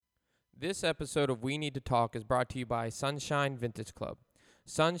This episode of We Need to Talk is brought to you by Sunshine Vintage Club.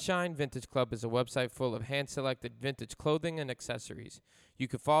 Sunshine Vintage Club is a website full of hand-selected vintage clothing and accessories. You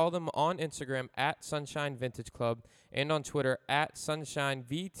can follow them on Instagram at Sunshine Vintage Club and on Twitter at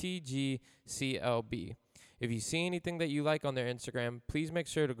SunshineVTGCLB. If you see anything that you like on their Instagram, please make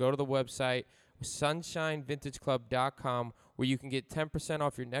sure to go to the website sunshinevintageclub.com where you can get 10%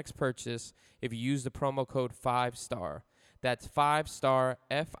 off your next purchase if you use the promo code 5STAR. That's 5STAR,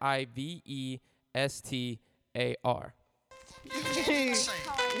 FIVESTAR.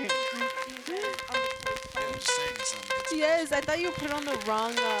 Yes, I thought you put on the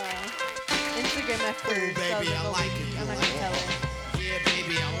wrong Instagram at first. Oh, baby, I like it. I'm not gonna tell her. Yeah,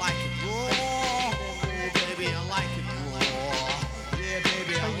 baby, I like it raw. Oh, baby, I like it raw. Yeah,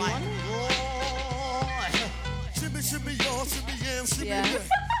 baby, I like it raw. Shimmy, shimmy, y'all, shimmy, yam, shimmy, Yeah. yeah.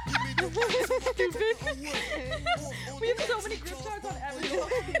 Give me the We have so many group chats on everything.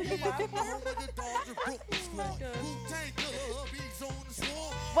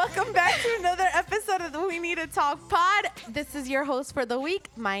 Welcome back to another episode of the We Need to Talk pod. This is your host for the week.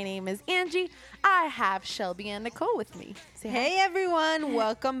 My name is Angie. I have Shelby and Nicole with me. Say hi. Hey everyone,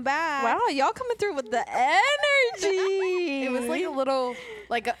 welcome back. Wow, y'all coming through with the energy. It was like a little,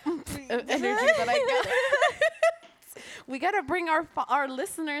 like a energy that I got. We gotta bring our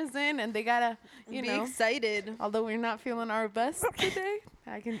listeners in, and they gotta, you Be know, excited. although we're not feeling our best today.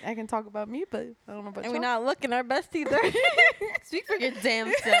 I can talk about me, but I don't know about And you. we're not looking our best either. Speak for your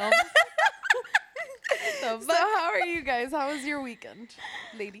damn self. So how are you guys? How was your weekend,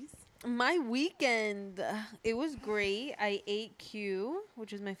 ladies? My weekend, it was great. I ate Q,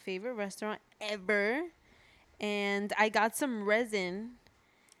 which is my favorite restaurant ever. And I got some resin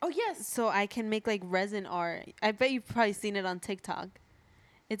Oh yes. so I can make like resin art. I bet you've probably seen it on TikTok.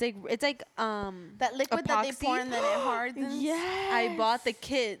 It's like That liquid that they epoxy. pour and then it hardens. Yeah. I bought the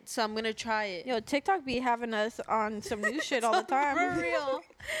kit, so I'm gonna try it. Yo, TikTok be having us on some new shit all the time. For real.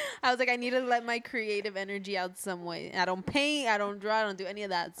 I was like, I need to let my creative energy out some way. I don't paint, I don't draw, I don't do any of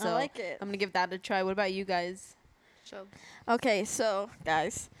that. So I like it. I'm gonna give that a try. What about you guys? Okay, so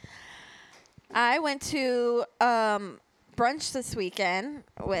guys, I went to brunch this weekend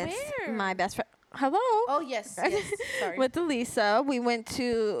with Where? my best friend. Hello. Oh yes. Yes. Sorry. With Elisa, we went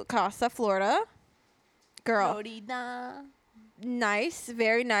to Costa, Florida. Girl, Florida. nice,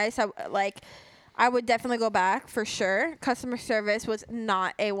 very nice. I would definitely go back for sure. Customer service was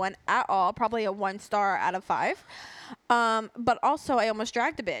not A1 at all, probably a 1 star out of 5. But also I almost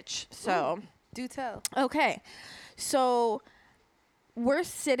dragged a bitch. So, Do tell. okay. So we're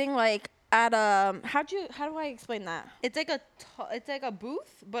sitting like at how do I explain that? It's like a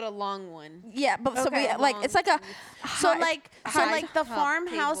booth, but a long one. Yeah, but so Okay. we like it's like a So high- like high the top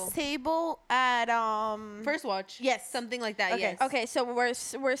farmhouse table at First watch. Yes. Something like that. Okay. Yes. Okay, so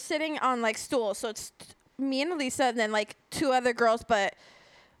we're sitting on like stools. So it's me and Elisa and then like 2 other girls, but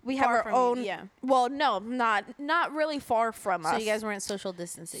we have Far our from you, own. yeah. Well, no, not really far from us. So you guys weren't social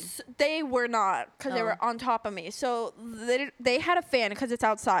distancing. They were not because they Oh. were on top of me. So they had a fan because it's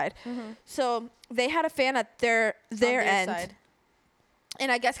outside. So they had a fan at their end. Side.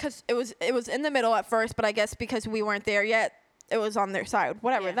 And I guess because it was in the middle at first, but I guess because we weren't there yet, it was on their side.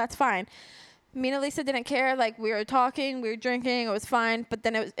 Whatever, Yeah. that's fine. Me and Elisa didn't care. Like we were talking, we were drinking, it was fine. But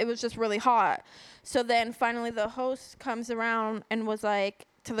then it was just really hot. So then finally the host comes around and was like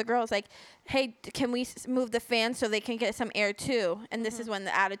to the girls like, "Hey, can we move the fan so they can get some air too?" And this is when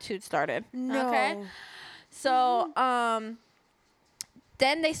the attitude started. No. Okay. So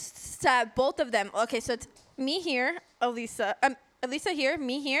then they sat both of them. Okay, so it's me here, Elisa here,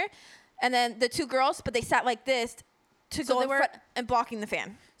 me here, and then the 2 girls, but they sat like this to So go they in were- front and blocking the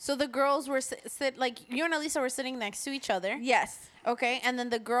fan. So the girls were sit like you and Elisa were sitting next to each other. Yes. Okay, and then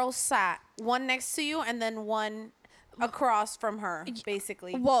the girls sat one next to you and then one across from her,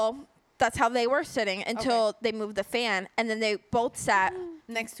 basically. Well, that's how they were sitting until they moved the fan, and then they both sat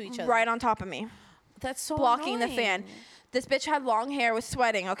Next to each other. right on top of me, That's so blocking the annoying. fan. This bitch had long hair, was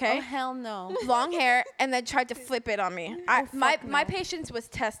sweating, okay? Oh hell no. Long hair, and then tried to flip it on me. My fuck my no. patience was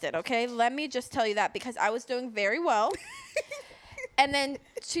tested, okay? Let me just tell you that because I was doing very well. And then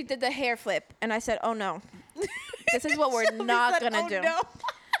she did the hair flip, and I said, "Oh no, this is what we're not gonna do."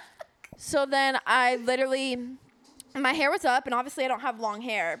 So then I literally, my hair was up, and obviously I don't have long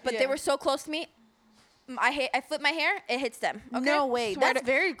hair, but they Yeah. were so close to me. I flip my hair, it hits them. Okay? No way. Swear That's to-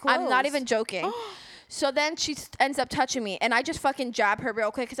 very I'm not close. even joking. So then she ends up touching me, and I just fucking jab her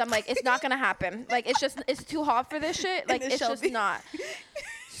real quick because I'm like, it's not gonna happen. Like it's too hot for this shit. Like it's it's just Shelby. not.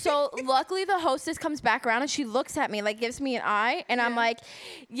 So luckily the hostess comes back around and she looks at me, like gives me an eye, and I'm like,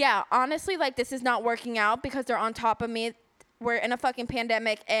 yeah, honestly, like this is not working out because they're on top of me. We're in a fucking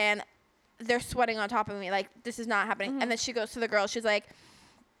pandemic, and they're sweating on top of me. Like, this is not happening. And then she goes to the girl. She's like,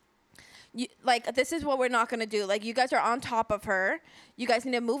 this is what we're not going to do. Like, you guys are on top of her. You guys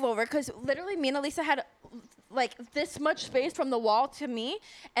need to move over. Because literally me and Elisa had, like, this much space from the wall to me.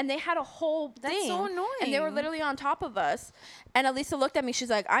 And they had a whole thing. so annoying. And they were literally on top of us. And Elisa looked at me. She's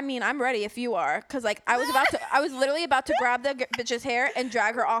like, I mean, I'm ready if you are. Because, like, I was literally about to grab the bitch's hair and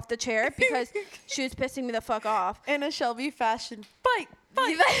drag her off the chair because she was pissing me the fuck off. In a Shelby fashion. Fight.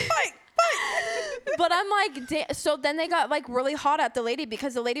 But I'm like, so then they got like really hot at the lady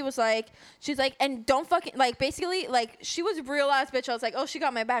because the lady was like, she's like, and don't fucking, like, basically, like, she was real ass bitch. I was like, oh, she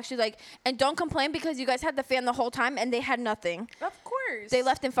got my back. She's like, and don't complain because you guys had the fan the whole time and they had nothing. Of course. They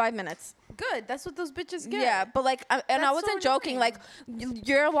left in 5 minutes. Good. That's what those bitches get. Yeah, but like, I That's wasn't so joking. annoying. Like,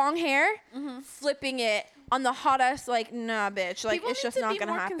 your long hair, flipping it on the hot ass, like, nah, bitch. Like, People it's need just to not be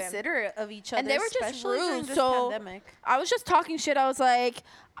gonna more happen. considerate of each other, And they were just especially during rude. this So pandemic. I was just talking shit. I was like,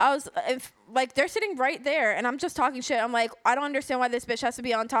 like, they're sitting right there, and I'm just talking shit. I'm like, I don't understand why this bitch has to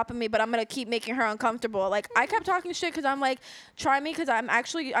be on top of me, but I'm gonna keep making her uncomfortable. Like, I kept talking shit because I'm like, try me, because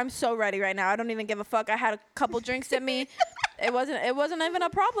I'm so ready right now. I don't even give a fuck. I had a couple drinks in me. It wasn't even a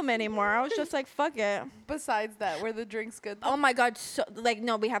problem anymore. I was just like, fuck it. Besides that, were the drinks good? Oh my god, so like,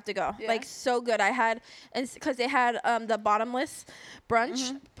 no, we have to go. Yeah? Like, so good. I had, and because they had the bottomless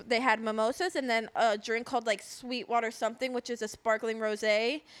brunch, they had mimosas and then a drink called like Sweetwater something, which is a sparkling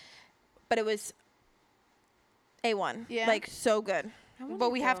rosé, but it was A1. Yeah? Like, so good.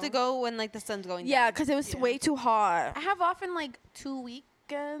 But we have to go when like the sun's going Yeah, down. because it was way too hot. I have off in like 2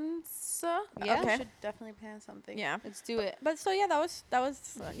 weekends. Yeah? I Okay. should definitely plan something. Yeah. Let's do it. But so yeah, that was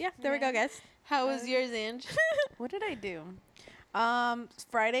yeah. There we go, guys. How was yours, Ange? What did I do?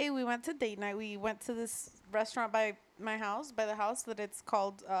 Friday we went to date night. We went to this restaurant by my house, by the house that it's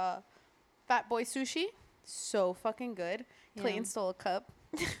called Fat Boy Sushi. So fucking good. Clayton stole a cup.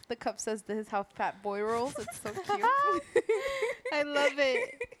 The cup says this is how Fat Boy rolls. It's so cute. I love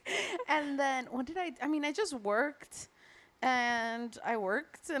it. And then what did I mean, I just worked and I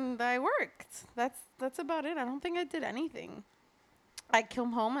worked and I worked. That's about it. I don't think I did anything. I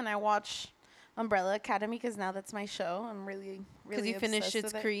come home and I watch Umbrella Academy because now that's my show. I'm really Because you finished obsessed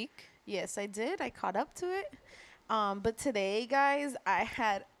Schitt's with it. Creek. Yes, I did. I caught up to it. But today, guys, I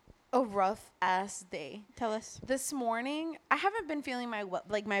had a rough ass day. Tell us. This morning, I haven't been feeling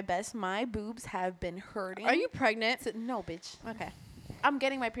my best. My boobs have been hurting. Are you pregnant? No, bitch. Okay. I'm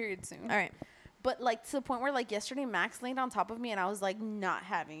getting my period soon. All right. But like to the point where like yesterday Max laid on top of me and I was like not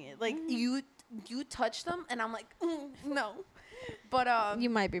having it. Like you touch them and I'm like no. But You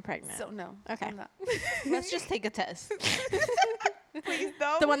might be pregnant. so no. Okay. I'm not. Let's just take a test. Please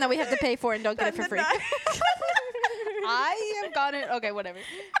don't. The one that we have to pay for and don't get it for free. I have gotten okay, whatever.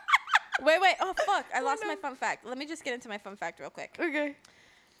 Wait. Oh, fuck. I lost my fun fact. Let me just get into my fun fact real quick. Okay.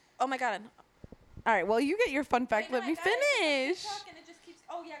 Oh, my God. All right. Well, you get your fun fact. Let me finish.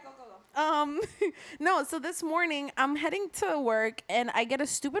 Oh, yeah, go. No, so this morning I'm heading to work and I get a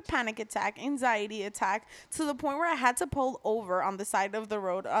stupid panic attack, anxiety attack, to the point where I had to pull over on the side of the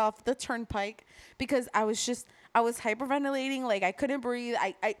road off the turnpike because I was hyperventilating, like I couldn't breathe.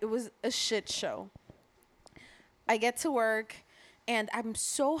 It was a shit show. I get to work and I'm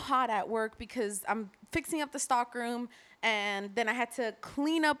so hot at work because I'm fixing up the stock room and then I had to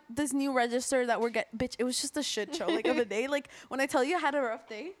clean up this new register that bitch, it was just a shit show. Like of the day, like when I tell you I had a rough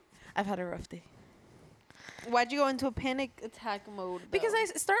day, I've had a rough day. Why'd you go into a panic attack mode? Because I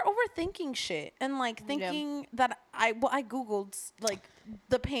start overthinking shit and like thinking that I googled like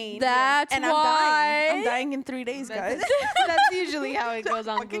the pain. That's and why. I'm dying in 3 days, guys. That's usually how it goes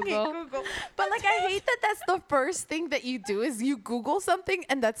on Fucking hate Google. Google. But like I hate that that's the first thing that you do is you Google something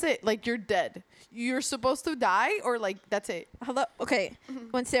and that's it. Like you're dead. You're supposed to die or like that's it. Hello. Okay.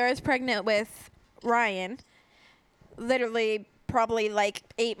 When Sarah's pregnant with Ryan, literally probably like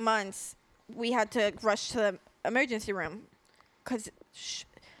 8 months, we had to rush to the emergency room because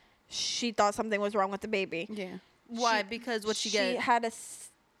she thought something was wrong with the baby. Yeah. Why? Because what she She get? had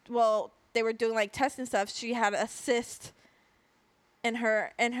well, they were doing like tests and stuff. She had a cyst in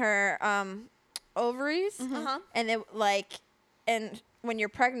her ovaries, Uh-huh. and it and when you're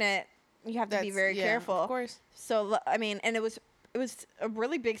pregnant, you have to be very careful. Of course. So I mean, and it was a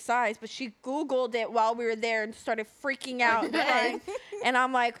really big size, but she Googled it while we were there and started freaking out. crying. And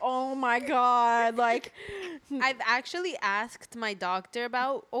I'm like, oh my God, like, I've actually asked my doctor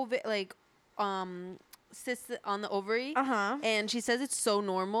about cysts on the ovary, and she says it's so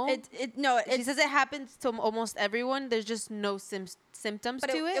normal. She says it happens to almost everyone. There's just no symptoms but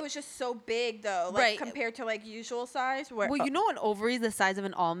to it. it was just so big though, like Right. compared to like usual size. Where Well, you know, an ovary is the size of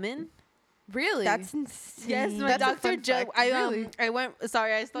an almond. Really? That's insane. Yes, my That's a doctor fun just. fact. Really? I went.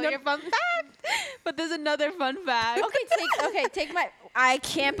 Sorry, I stole your fun fact. But there's another fun fact. Take my. I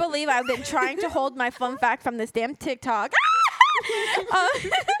can't believe I've been trying to hold my fun fact from this damn TikTok.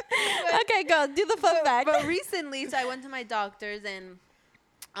 Okay, go do the fun fact. But recently, so I went to my doctor's and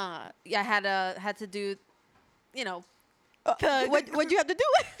I had to do, you know, What'd you have to do?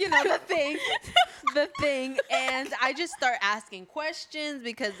 you know the thing, and I just start asking questions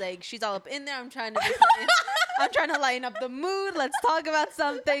because like she's all up in there. I'm trying to lighten up the mood. Let's talk about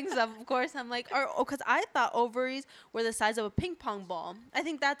something. So of course I'm like, because I thought ovaries were the size of a ping pong ball. I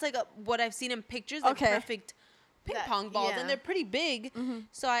think that's like what I've seen in pictures. They're Okay. perfect ping pong balls, yeah. and they're pretty big.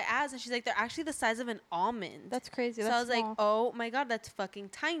 So I asked, and she's like, they're actually the size of an almond. That's crazy. So I was like, oh my God, that's fucking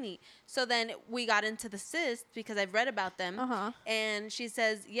tiny. So then we got into the cysts because I've read about them. Uh-huh. And she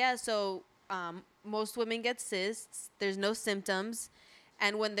says, yeah, so most women get cysts. There's no symptoms.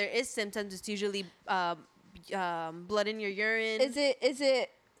 And when there is symptoms, it's usually blood in your urine. Is it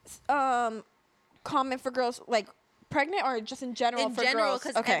common for girls like pregnant or just in general in for general, girls?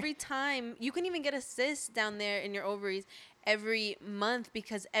 because every time you can even get a cyst down there in your ovaries every month,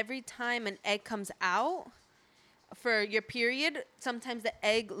 because every time an egg comes out for your period, sometimes the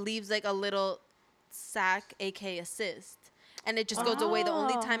egg leaves like a little sac, aka a cyst, and it just goes away. The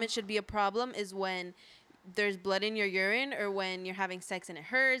only time it should be a problem is when there's blood in your urine, or when you're having sex and it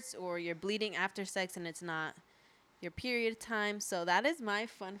hurts, or you're bleeding after sex and it's not your period time. So that is my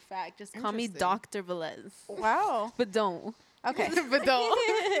fun fact. Just call me Interesting. Dr. Velez. Wow. But don't. Okay. But don't.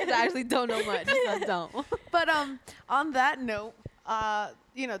 I actually don't know much, so don't. But on that note,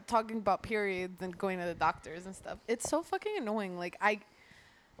 talking about periods and going to the doctors and stuff, it's so fucking annoying. Like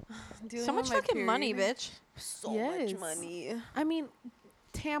dealing So much with my fucking money, period. bitch. So Yes. much money. I mean,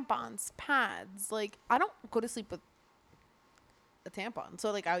 tampons, pads. Like, I don't go to sleep with a tampon,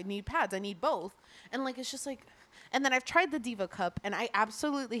 so like I need pads. I need both, and like it's just like, and then I've tried the Diva Cup, and I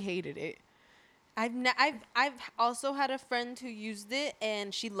absolutely hated it. I've also had a friend who used it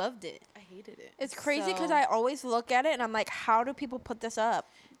and she loved it. I hated it. It's crazy because So- I always look at it and I'm like, how do people put this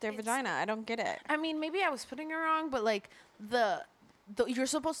up their vagina? I don't get it. I mean, maybe I was putting it wrong, but like the you're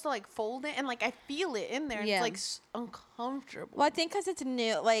supposed to like fold it, and like I feel it in there. And Yeah. It's like uncomfortable. Well, I think because it's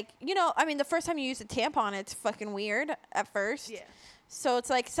new. Like, I mean, the first time you use a tampon, it's fucking weird at first. Yeah. So it's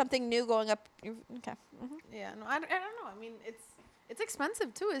like something new going up. Okay. Yeah. No, I don't know. I mean, it's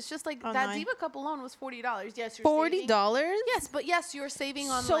expensive too. It's just like Oh, that no. Diva Cup alone was $40. Yes, you're $40? saving- Yes, but yes, you're saving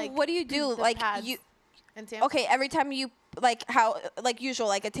on So like. what do you do? the Like pads you. and tampons. Okay, every time you like usual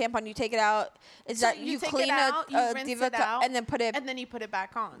like a tampon, you take it out. Is So that you you take it clean out, you a rinse Diva it Cup out, and then put it? and then you put it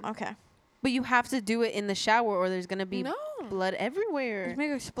back on. Okay. But you have to do it in the shower or there's going to be No. blood everywhere. There's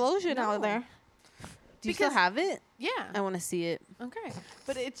big explosion No. out there. Do you still because- have it? Yeah. I want to see it. Okay.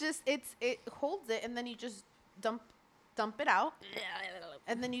 But it just it holds it, and then you just dump it out,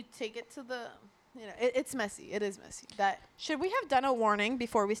 and then you take it to the. It's messy. It is messy. That Should we have done a warning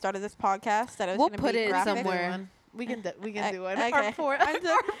before we started this podcast that it was We'll gonna put be it graphic? somewhere. we can do I- it. okay. Our poor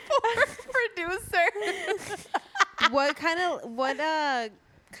producer. what kind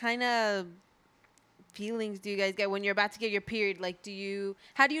of feelings do you guys get when you're about to get your period? Like,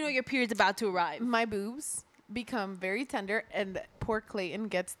 how do you know your period's about to arrive? My boobs become very tender, and poor Clayton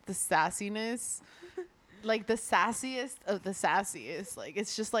gets the sassiness. Like the sassiest of the sassiest. Like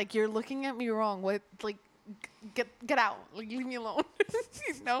it's just like you're looking at me wrong. What like get out. Like leave me alone.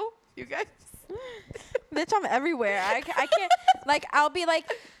 You guys. Bitch, I'm everywhere. I can't like I'll be like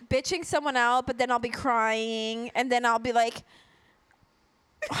bitching someone out, but then I'll be crying, and then I'll be like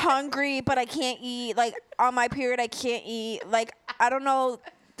hungry, but I can't eat. Like on my period, I can't eat. Like I don't know.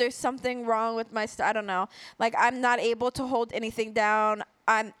 There's something wrong with my I don't know. Like I'm not able to hold anything down.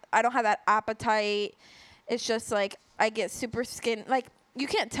 I don't have that appetite. It's just like I get super skin. Like you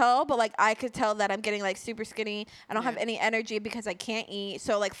can't tell, but like I could tell that I'm getting like super skinny. I don't have Yeah. any energy because I can't eat.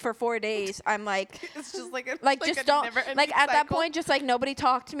 So like for 4 days, I'm like. It's just like a Like, like just a don't never-ending like at that cycle. point just like nobody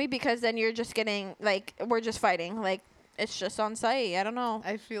talk to me, because then you're just getting like we're just fighting, like it's just on site. I don't know.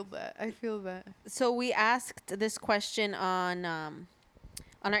 I feel that. So we asked this question on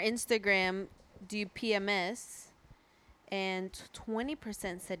our Instagram, do you PMS? And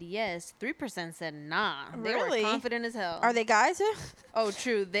 20% said yes, 3% said nah. They Really? were confident as hell. Are they guys? Oh,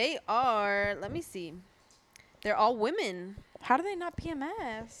 true. They are. Let me see. They're all women. How do they not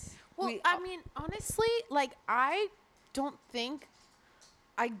PMS? Well, We- I mean, honestly, like I don't think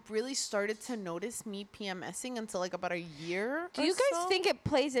I really started to notice me PMSing until like about a year. Do or you guys so. think it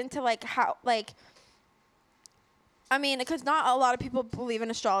plays into like how like I mean, because not a lot of people believe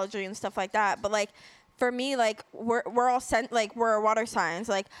in astrology and stuff like that, but like for me, like we're all we're water signs.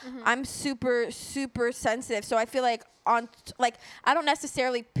 Like I'm super sensitive, so I feel like I don't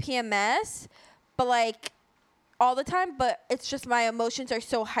necessarily PMS, but like all the time. But it's just my emotions are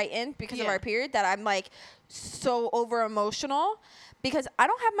so heightened because of our period that I'm like so over emotional. Because I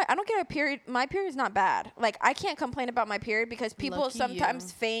don't get a period. My period's not bad. Like I can't complain about my period because people Lucky sometimes you.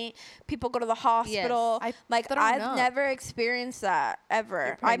 faint. People go to the hospital. I Like thrown I've up. never experienced that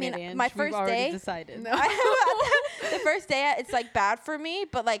ever. I mean, my first day. decided. The first day, it's like bad for me,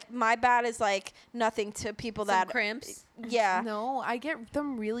 but like my bad is like nothing to people Some that. cramps. Yeah. No, I get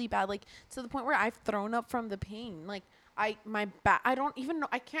them really bad, like to the point where I've thrown up from the pain. Like my back, I don't even know.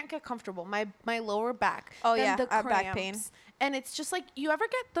 I can't get comfortable. My lower back. Oh, then yeah, the I have back pain. cramps. And it's just like, you ever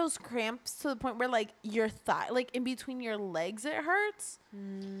get those cramps to the point where like your thigh, like in between your legs, it hurts?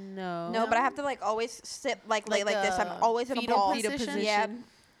 No. No, but I have to like always sit like lay like this. I'm a always in a fetal ball. position? Yeah.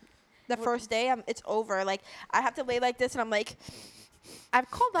 The first day, it's over. Like I have to lay like this, and I'm like, I've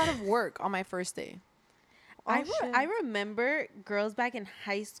called out of work on my first day. I remember girls back in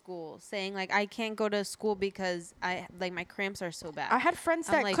high school saying like I can't go to school because my cramps are so bad. I had friends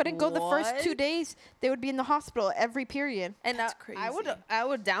I'm that like, couldn't go the first "What?" 2 days. They would be in the hospital every period. And That's I would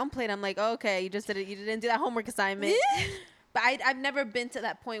crazy. downplay it. I'm like, oh, okay, you didn't do that homework assignment. But I've never been to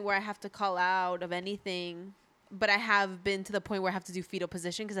that point where I have to call out of anything. But I have been to the point where I have to do fetal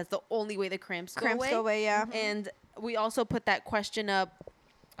position because that's the only way the cramps go away. Cramps go away, yeah. And we also put that question up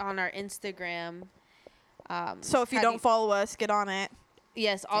on our Instagram. So if you have don't follow us, get on it.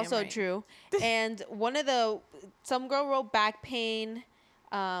 Yes, also right. true. And some girl wrote back pain.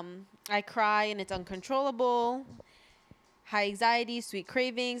 I cry and it's uncontrollable. High anxiety, sweet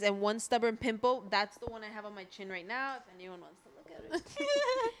cravings, and one stubborn pimple. That's the one I have on my chin right now. If anyone wants to look at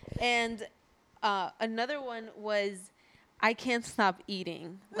it. And another one was I can't stop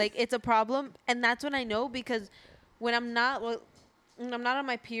eating. Like it's a problem, and that's when I know because when I'm not on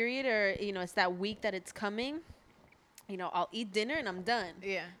my period or it's that week that it's coming. I'll eat dinner and I'm done.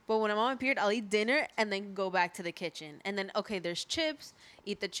 Yeah. But when I'm on my period, I'll eat dinner and then go back to the kitchen. And then, okay, there's chips,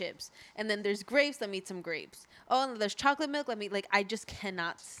 eat the chips. And then there's grapes, let me eat some grapes. Oh, and there's chocolate milk, I just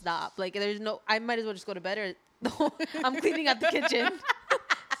cannot stop. Like, I might as well just go to bed or I'm cleaning out the kitchen.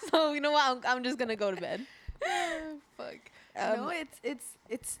 So, you know what? I'm just going to go to bed. Fuck.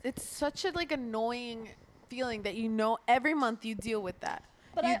 It's such a like annoying feeling that every month you deal with that.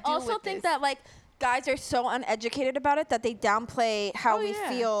 But You I deal also with think this. that like guys are so uneducated about it that they downplay how Oh, we yeah.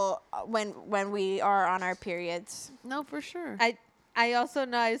 feel when we are on our periods. No, for sure. I also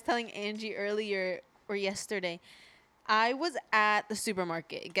know I was telling Angie earlier or yesterday, I was at the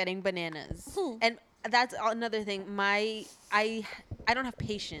supermarket getting bananas. And that's another thing. I don't have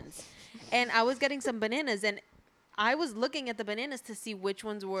patience. And I was getting some bananas and I was looking at the bananas to see which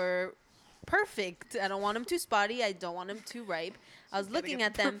ones were perfect. I don't want them too spotty. I don't want them too ripe. I was looking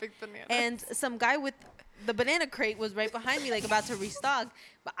at them and some guy with the banana crate was right behind me, like about to restock.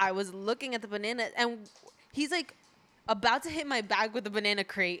 But I was looking at the banana and he's like about to hit my bag with the banana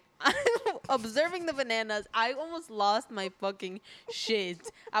crate. I'm observing the bananas. I almost lost my fucking shit.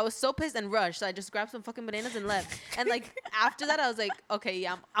 I was so pissed and rushed. So I just grabbed some fucking bananas and left. And like after that, I was like, okay,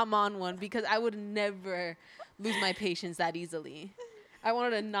 yeah, I'm on one because I would never lose my patience that easily. I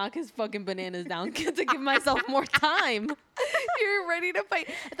wanted to knock his fucking bananas down to give myself more time. You're ready to fight.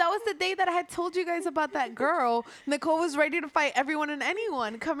 That was the day that I had told you guys about that girl. Nicole was ready to fight everyone and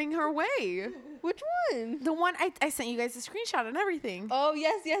anyone coming her way. Which one? The one I sent you guys a screenshot and everything. Oh,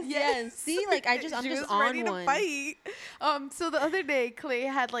 yes. See, like I'm She just was on ready one. to fight. So the other day, Clay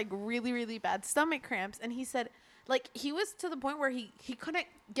had like really, really bad stomach cramps, and he said, like he was to the point where he couldn't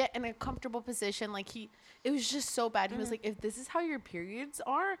get in a comfortable position. Like it was just so bad. He was like, if this is how your periods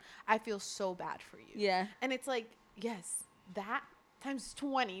are, I feel so bad for you. Yeah. And it's like, yes, that times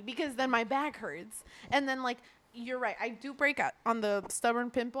 20 because then my back hurts. And then like, you're right. I do break out on the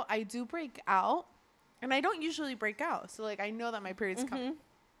stubborn pimple. I do break out and I don't usually break out. So like, I know that my period's coming.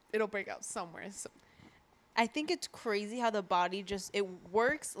 It'll break out somewhere. So. I think it's crazy how the body it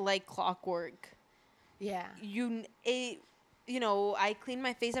works like clockwork. Yeah. I clean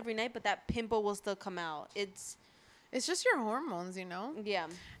my face every night, but that pimple will still come out. It's just your hormones, yeah.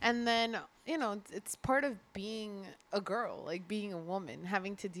 And then, it's part of being a girl, like being a woman,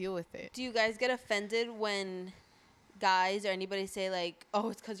 having to deal with it. Do you guys get offended when guys or anybody say like,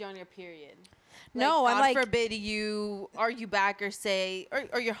 "Oh, it's because you're on your period"? No, God I'm like, forbid you argue back or say,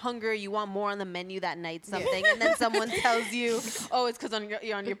 or you're hungry, you want more on the menu that night, something, and then someone tells you, "Oh, it's because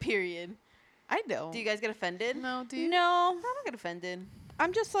you're on your period." I don't. Do you guys get offended? No, do you? no, I don't get offended.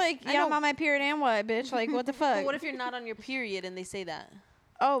 I'm just like, I yeah, I'm know. on my period and what, bitch? Like, what the fuck? But what if you're not on your period and they say that?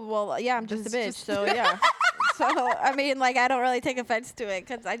 Oh well, yeah, I'm just a bitch. Just- So yeah. So I mean, like, I don't really take offense to it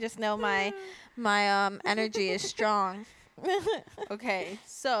because I just know my energy is strong. Okay,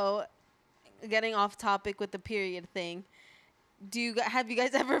 so getting off topic with the period thing. Have you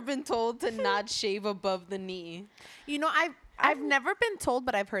guys ever been told to not shave above the knee? You know, I've never been told,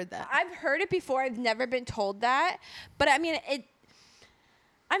 but I've heard that. I've heard it before. I've never been told that, but I mean it.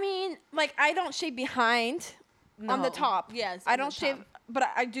 I mean, like, I don't shave behind on the No. top. Yes, I on the don't shave, top. but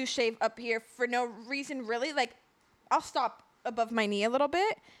I do shave up here for no reason really. Like, I'll stop above my knee a little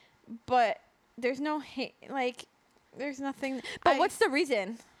bit, but there's no there's nothing. But what's the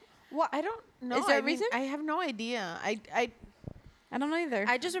reason? Well, I don't know. Is there a I mean, reason? I have no idea. I don't know either.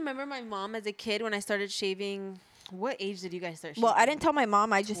 I just remember my mom as a kid when I started shaving. What age did you guys start shaving? Well, I didn't tell my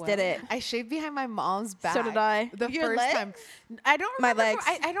mom. I just did it. I shaved behind my mom's back. So did I. The Your first legs? time. I don't My remember. legs.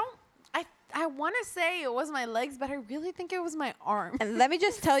 I don't. I want to say it was my legs, but I really think it was my arm. And let me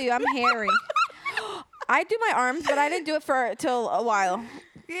just tell you, I'm hairy. I do my arms, but I didn't do it till a while.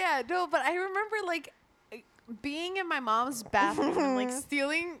 Yeah, no, but I remember like being in my mom's bathroom and like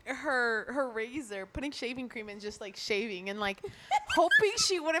stealing her razor, putting shaving cream and just like shaving and like hoping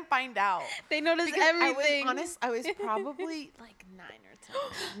she wouldn't find out. They noticed Because everything. I was probably like 9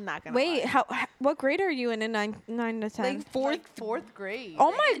 or 10. Not gonna Wait, lie. what grade are you in 9 to 10? Like fourth grade.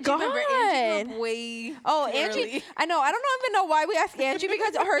 Oh my Do you remember Angie god. grew up way Oh, too Angie. early? I know. I don't even know why we ask Angie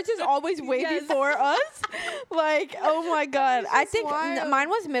because hers is always way Yes. before us. Like, oh my god. I is think wild. mine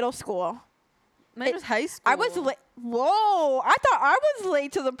was middle school. Mine was high school. I was late. Whoa. I thought I was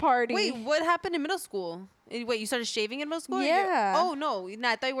late to the party. Wait, what happened in middle school? Wait, you started shaving in middle school? Or Yeah. Oh no,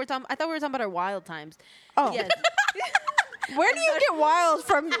 I thought we were talking about our wild times. Oh. Yes. Where do you get wild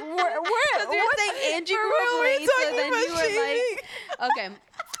from? Where? Because we were what- saying Angie where grew up were we late, so talking then about you were shaving? like, okay.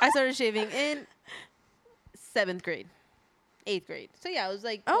 I started shaving in 7th grade, 8th grade. So yeah, I was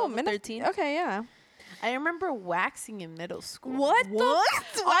like 12 or middle- 13. Okay, yeah. I remember waxing in middle school. What? Honestly,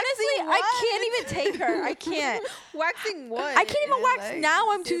 I can't even take her. I can't. Waxing what? I can't even Your wax legs.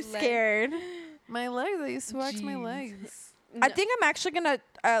 now. I'm too Your legs. scared. My legs. I used to wax my Jeez. legs. I think I'm actually gonna.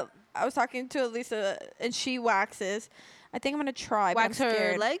 I was talking to Elisa, and she waxes. I think I'm gonna try. wax but I'm her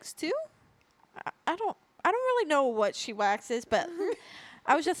scared. legs too. I don't really know what she waxes, but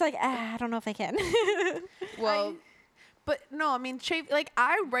I was just like, I don't know if I can. Well, But no, I mean shave. Like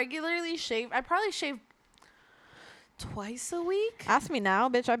I regularly shave. I probably shave twice a week. Ask me now,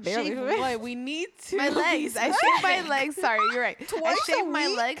 bitch. I barely. shave what? We need to. My legs. I shave my legs. Sorry, you're right. I Twice a shave my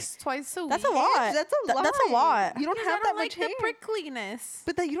week? legs twice a That's week. a lot. That's a lot. That's a lot. You don't Because have I that don't much like hair. the prickliness.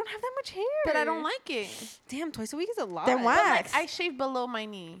 But you don't have that much hair. But I don't like it. Damn, twice a week is a lot. Then But wax. like I shave below my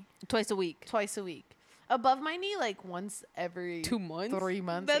knee Twice a week. twice a week. Above my knee, like once every 2 months. 3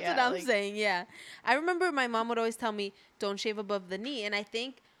 months. That's yeah, what I'm like- saying. Yeah, I remember my mom would always tell me, "Don't shave above the knee," and I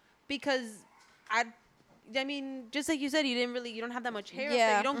think because I mean, just like you said, you don't have that much hair.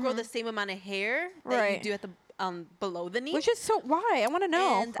 Yeah, So you don't grow the same amount of hair that Right. you do at the below the knee. Which is so why? I want to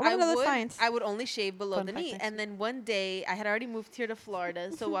know. And I want to know the science. I would only shave below Fun the fact, knee. actually. And then one day, I had already moved here to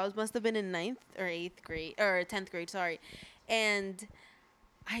Florida, so I must have been in 9th or 8th grade, or 10th grade, sorry. And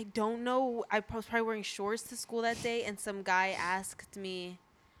I don't know, I was probably wearing shorts to school that day, and some guy asked me,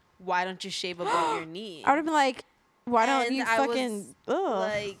 why don't you shave above your knee? I would have been like, why don't And you I was fucking? Ugh.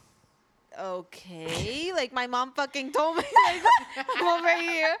 Like, okay. Like, my mom fucking told me, like, I'm over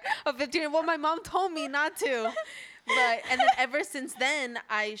here, a 15-year-old. Well, my mom told me not to. But, and then ever since then,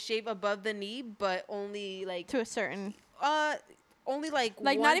 I shave above the knee, but only like, to a certain. only like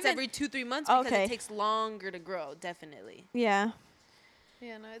Like, once not even- every 2-3 months because Okay. it takes longer to grow, definitely. Yeah.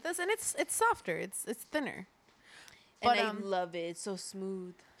 Yeah, no, it does, and it's softer. It's thinner. And But, I love it. It's so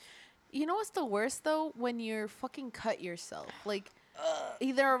smooth. You know what's the worst though? When you're fucking cut yourself, like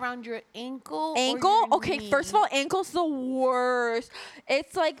either around your ankle. Ankle? Or your Okay, knee. first of all, ankle's the worst.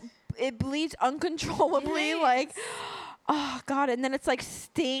 It's like it bleeds uncontrollably. Yes. Like, oh god, and then it's like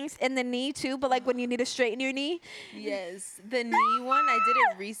stings in the knee too. But like when you need to straighten your knee, Yes, the knee one I did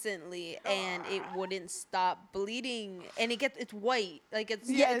it recently, and it wouldn't stop bleeding, and it's white, like it's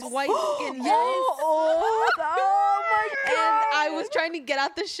Yes. white skin. oh my god! And I was trying to get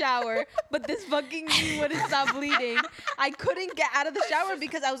out the shower, but this fucking knee wouldn't stop bleeding. I couldn't get out of the shower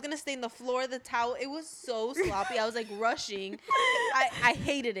because I was gonna stain the floor of the towel. It was so sloppy. I was like rushing. I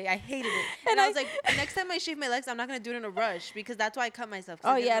hated it. I hated it. And I was like, next time I shave my legs, I'm not gonna do it in a rush because that's why I cut myself. 'cause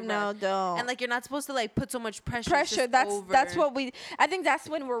Oh I did it yeah, in a no, rush. don't. And like you're not supposed to like put so much pressure. It's pressure. just That's over. what we. I think that's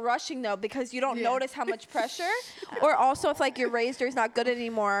when we're rushing though, because you don't Yeah. notice how much pressure, or also if like your razor is not good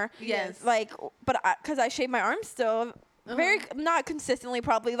anymore. Yes. Like, but because I shave my arms still, Very not consistently,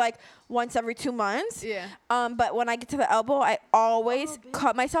 probably like once every 2 months. Yeah. But when I get to the elbow, I always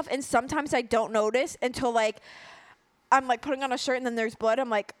cut myself, and sometimes I don't notice until like I'm like putting on a shirt and then there's blood. I'm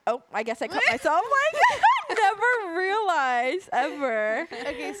like, oh, I guess I cut myself. Like, I never realize ever.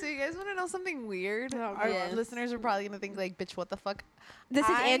 Okay, so you guys want to know something weird? Oh, Our yes. listeners are probably gonna think like, "Bitch, what the fuck?" This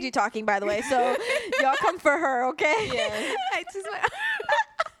is I- Angie talking, by the way. So y'all come for her, okay? Yes. I tweeze my.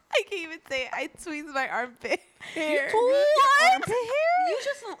 I can't even say it. I tweeze my armpit hair. What? You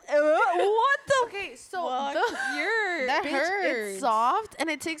just What the? Okay, so fuck? the You're That bitch, hurts. it's soft and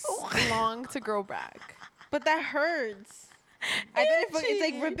it takes long to grow back. But that hurts. I bet it's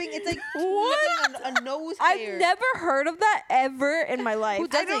like ripping. It's like What? ripping a nose hair. I've never heard of that ever in my life. Who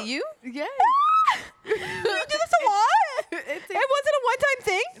does it? You? Yeah. You do this a lot? It It takes, wasn't a one-time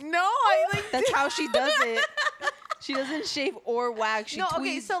thing? no, I like. That's how she does it. She doesn't shave or wax. She No, okay,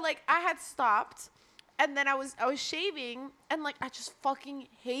 tweezes. so like I had stopped, and then I was shaving, and like I just fucking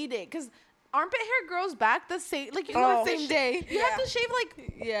hate it because armpit hair grows back the same like you know Oh. the same day. You have Yeah. to shave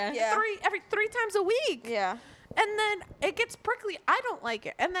like yeah. Yeah. every 3 times a week. Yeah. And then it gets prickly. I don't like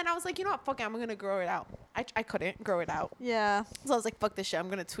it. And then I was like, you know what? Fuck it. I'm gonna grow it out. I couldn't grow it out. Yeah. So I was like, fuck this shit. I'm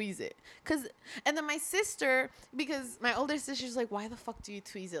gonna tweeze it. And then my sister, because my older sister's like, why the fuck do you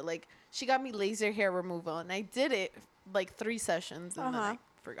tweeze it? Like, she got me laser hair removal, and I did it like 3 sessions, and then I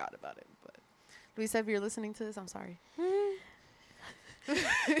forgot about it. But Luisa, if you're listening to this, I'm sorry.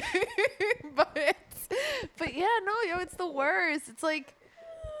 but yeah, no, yo, it's the worst. It's like,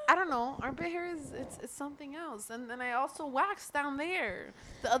 I don't know. Armpit hair is it's something else. And then I also waxed down there.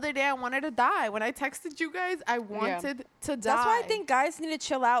 The other day I wanted to die. When I texted you guys, I wanted to die. That's why I think guys need to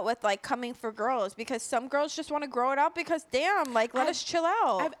chill out with like coming for girls, because some girls just want to grow it out because damn, like let us chill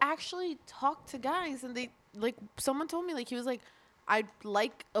out. I've actually talked to guys, and they like someone told me, like, he was like, I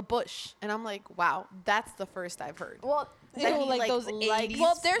like a bush, and I'm like, wow, that's the first I've heard. well, That he, like those likes 80s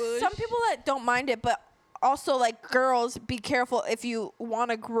well, there's bush. some people that don't mind it, but also like girls, be careful if you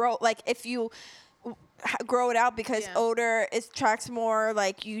want to grow, like if you grow it out, because Yeah. odor attracts more.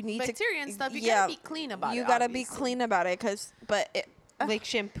 Like you need bacteria and stuff. You yeah, gotta be clean about it. You gotta obviously. be clean about it, but it, Like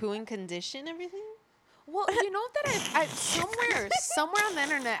shampoo and condition everything. Well, you know that I somewhere on the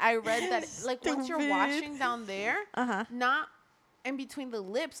internet I read that like once you're Stupid. washing down there, Uh-huh. not in between the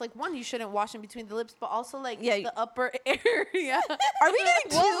lips. Like, one, you shouldn't wash in between the lips, but also like Yeah, the upper area. are we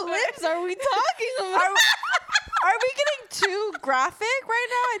getting What too? lips are we talking about? Are we getting too graphic right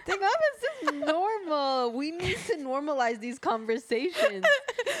now? I think This is normal. We need to normalize these conversations.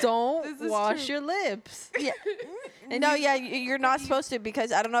 Don't This is wash true. your lips. yeah. No, yeah, you're not supposed to,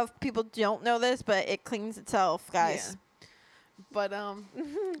 because I don't know if people don't know this, but it cleans itself, guys. Yeah. But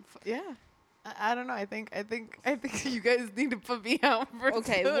yeah. I don't know. I think you guys need to put me out for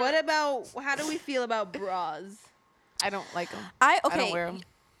Okay, good. what about how do we feel about bras? I don't like them. I I don't wear 'em.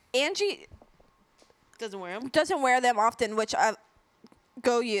 Angie Doesn't wear them. doesn't wear them often, which I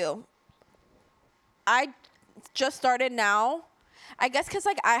go you. I just started now. I guess because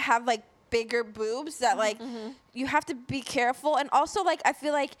like I have like bigger boobs that like you have to be careful, and also like I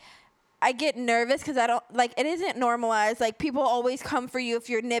feel like I get nervous because I don't like it isn't normalized. Like people always come for you if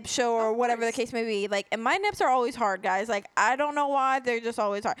your nips show or whatever the case may be. Like, and my nips are always hard, guys. Like I don't know why, they're just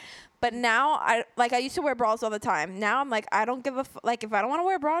always hard. But now I used to wear bras all the time. Now I'm like I don't give a like if I don't want to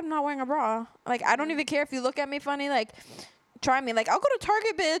wear a bra, I'm not wearing a bra. Like I don't even care if you look at me funny. Like try me. Like I'll go to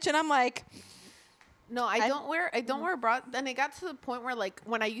Target, bitch, and I'm like. No, I don't wear a bra. And it got to the point where like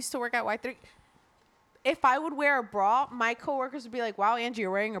when I used to work at Y3, if I would wear a bra, my coworkers would be like, "Wow, Angie,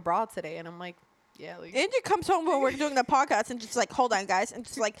 you're wearing a bra today," and I'm like, "Yeah." Like, Angie comes home when we're doing the podcast and just like, hold on, guys, and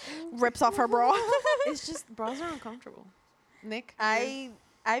just like rips off her bra. it's just bras are uncomfortable. Nick, I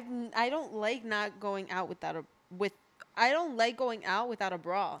don't like not going out without I don't like going out without a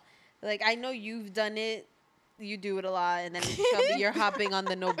bra. Like I know you've done it. You do it a lot, and then Shelby, you're hopping on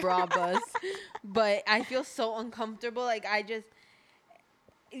the no bra bus. But I feel so uncomfortable. Like I just,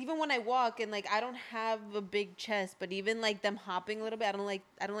 even when I walk and like I don't have a big chest, but even like them hopping a little bit, I don't like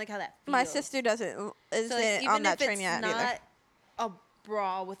how that feels. My sister isn't So, like, on that if train it's yet not either. a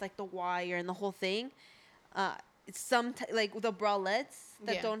bra with like the wire and the whole thing, it's like the bralettes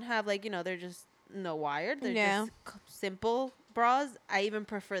that Yeah. don't have like they're just no wire. They're Yeah. just simple bras. I even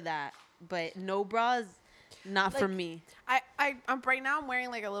prefer that, but no bras, not for Like, me. I'm right now. I'm wearing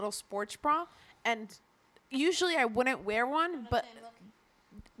like a little sports bra, and usually I wouldn't wear one, but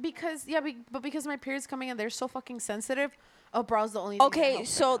because my period's coming and they're so fucking sensitive, A bra's the only thing that Okay, helps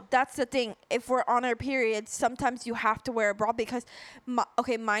so right now. that's the thing. If we're on our periods, sometimes you have to wear a bra because,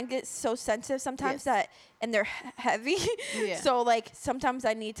 mine gets so sensitive sometimes Yes. and they're heavy. Yeah. So like sometimes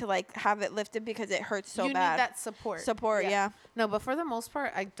I need to like have it lifted because it hurts so you bad. need that support. Support, yeah. No, but for the most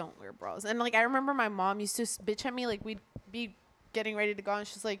part, I don't wear bras. And like I remember my mom used to bitch at me like we'd be getting ready to go and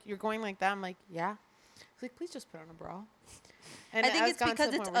she's like, "You're going like that?" I'm like, "Yeah." She's like, "Please just put on a bra." And I think was it's gotten to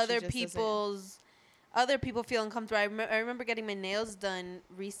because the it's point where she other just doesn't. people's. Other people feel uncomfortable. I remember getting my nails done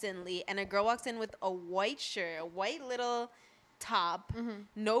recently, and a girl walks in with a white shirt, a white little top,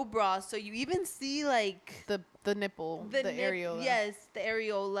 no bra. So you even see like the nipple, the areola. Yes, the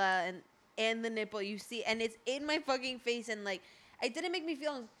areola and the nipple. You see, and it's in my fucking face, and like it didn't make me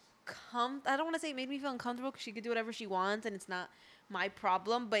feel I don't want to say it made me feel uncomfortable because she could do whatever she wants, and it's not my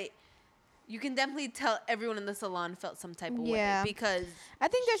problem, but. You can definitely tell everyone in the salon felt some type of Yeah. way because I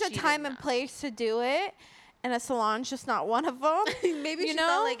think there's she a did time and not. place to do it, and a salon's just not one of them. Maybe You she know?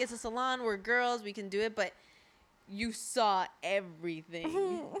 felt like it's a salon, we're girls, we can do it, but you saw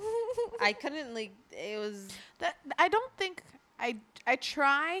everything. I couldn't like it was That I don't think I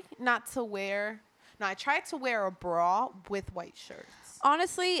try not to wear. No, I try to wear a bra with white shirts.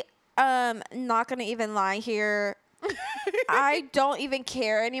 Honestly, not gonna even lie here. I don't even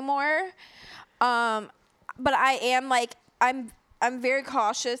care anymore. But I am like I'm very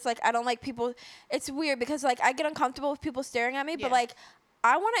cautious. Like I don't like people. It's weird because like I get uncomfortable with people staring at me, Yeah. but like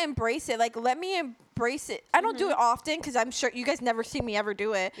I want to embrace it. Like let me embrace it. I don't do it often because I'm sure you guys never see me ever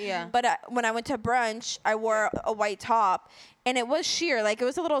do it. Yeah. But when I went to brunch, I wore a white top, and it was sheer. Like it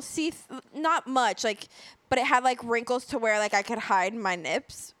was a little not much. Like, but it had like wrinkles to where like I could hide my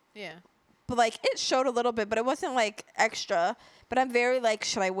nips. Yeah. But like it showed a little bit, but it wasn't like extra. But I'm very like,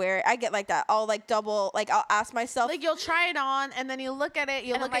 should I wear it? I get like that. I'll like double, like I'll ask myself, Like you'll try it on and then you look at it,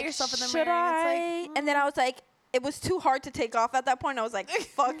 you and look I'm at like, yourself in the should mirror I? and it's like And then I was like, it was too hard to take off at that point. I was like,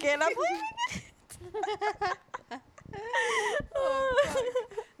 fuck it, I'm leaving.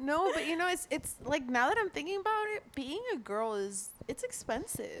 no, but you know it's like now that I'm thinking about it, being a girl it's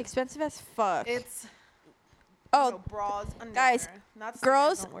expensive. Expensive as fuck. It's bras, underwear. guys, Not saying I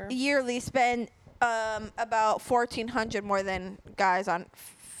Girls don't wear. yearly spend about $1,400 more than guys on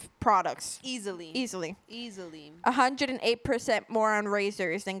products. easily. Easily. 108% more on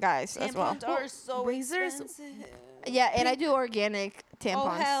razors than guys as well. Tampons are so Razors- expensive. Yeah, and I do organic tampons. Oh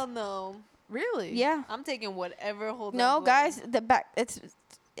hell no. Really? Yeah. I'm taking whatever holds No, up guys, the back.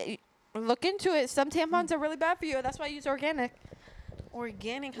 Look into it. Some tampons are really bad for you. That's why I use organic.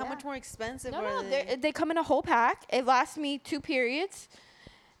 Organic, how Yeah. much more expensive No, are they? they come in a whole pack. It lasts me 2 periods,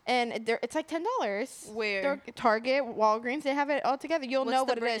 and it's like $10. Where? They're Target, Walgreens, they have it all together. You'll What's know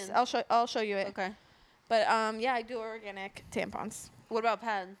the what it is. brand? I'll show you it. Okay. But yeah, I do organic tampons. What about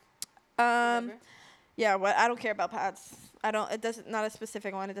pad? Um, yeah, I don't care about pads. I don't. It doesn't. Not a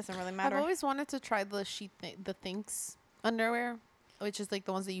specific one. It doesn't really matter. I've always wanted to try the the Thinx underwear, which is like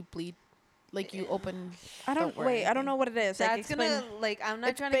the ones that you bleed, like you open. I don't. wear Wait, I don't anything. know what it is. Like, That's explain. gonna I'm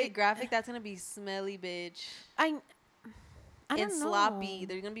not It's trying to big. get graphic. That's gonna be smelly, bitch, I don't and know. sloppy.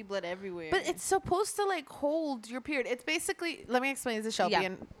 There's gonna be blood everywhere. But it's supposed to like hold your period. It's basically. Let me explain this to Shelby. Yeah.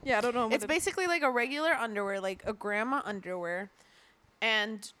 And Yeah, I don't know. it's basically like a regular underwear, like a grandma underwear,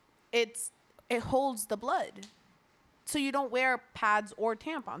 and it holds the blood. So you don't wear pads or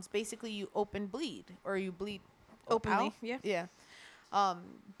tampons. Basically, you open bleed or you bleed Openly, out. yeah. Yeah.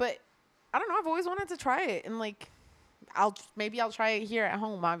 But I don't know. I've always wanted to try it, and like, maybe I'll try it here at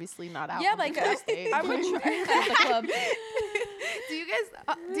home. Obviously, not out. Yeah, on the like first date. I would try. at the club. do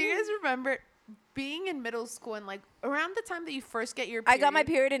you guys remember being in middle school and like around the time that you first get your I period? got my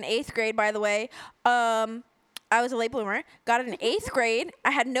period in 8th grade, by the way. I was a late bloomer. Got it in 8th grade.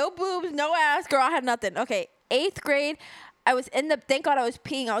 I had no boobs, no ass. Girl, I had nothing. Okay, 8th grade. I was thank God I was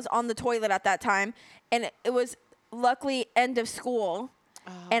peeing. I was on the toilet at that time. And it was luckily end of school.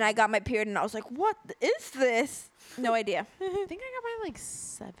 And I got my period and I was like, what is this? No idea. I think I got mine like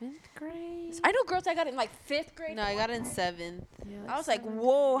 7th grade. I know girls I got it in like 5th grade. No, I got in 7th. I was like,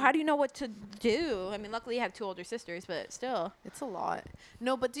 whoa, how do you know what to do? I mean, luckily I have 2 older sisters, but still. It's a lot.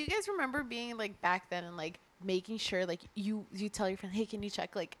 No, but do you guys remember being like back then and like making sure like you tell your friend, hey, can you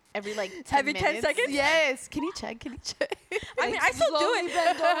check like every like 10 Every 10 minutes? seconds? Yes. Can you check? Can you check? I mean, I still do it.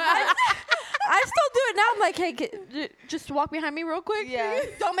 I still do it now. I'm like, hey, just walk behind me real quick. Yeah.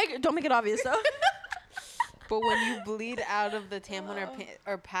 Don't make it obvious though. But when you bleed out of the tampon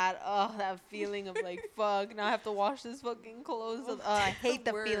or pad, oh, that feeling of like, fuck, now I have to wash this fucking clothes. Oh, I hate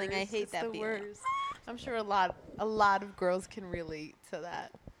the feeling. I hate It's that the feeling. worst. I'm sure a lot of girls can relate to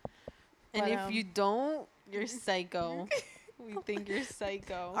that. And But, if you don't, you're psycho. We think you're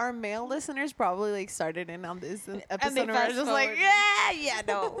psycho. Our male listeners probably like started in on this episode they and we're fast just like, forward. yeah,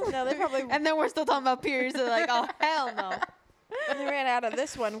 no. No, they probably And then we're still talking about periods. They're like, oh, hell no. they ran out of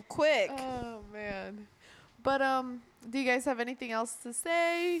this one quick. Oh man. But do you guys have anything else to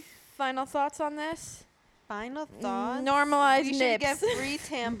say? Final thoughts on this? Final thoughts. Normalize We should nips. get free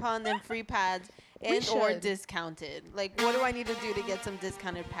tampons and free pads We and or should. discounted. Like, what do I need to do to get some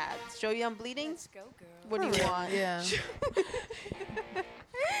discounted pads? Show you I'm bleeding? What do you want? Yeah.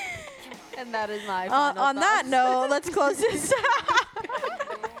 And that is my final On that thoughts. note, let's close this.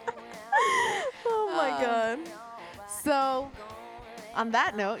 Oh my god. So, on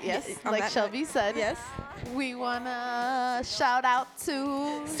that note, yes, on like that Shelby said, yes. we wanna shout out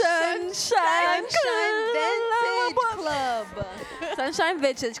to Sunshine Vintage Club. Sunshine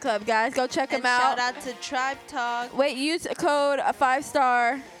Vintage Club, guys. Go check And them out. shout out to Tribe Talk. Wait, use code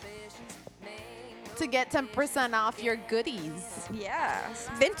 5-star. to get 10% off your goodies. Yeah,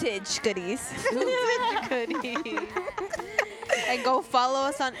 vintage goodies. And go follow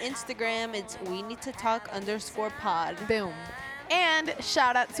us on Instagram. It's we need to talk _pod. Boom. And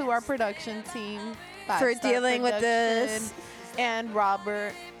shout out to our production team For 5-Star dealing with this. Production, and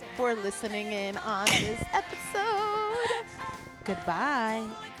Robert for listening in on this episode. Goodbye.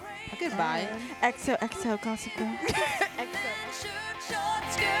 Goodbye. XOXO Gossip Girl. Short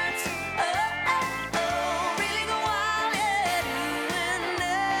skirts, really go wild, yeah, doing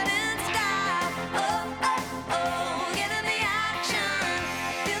it in style, get in the action,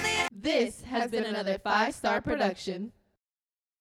 feel the This has been another 5-star production.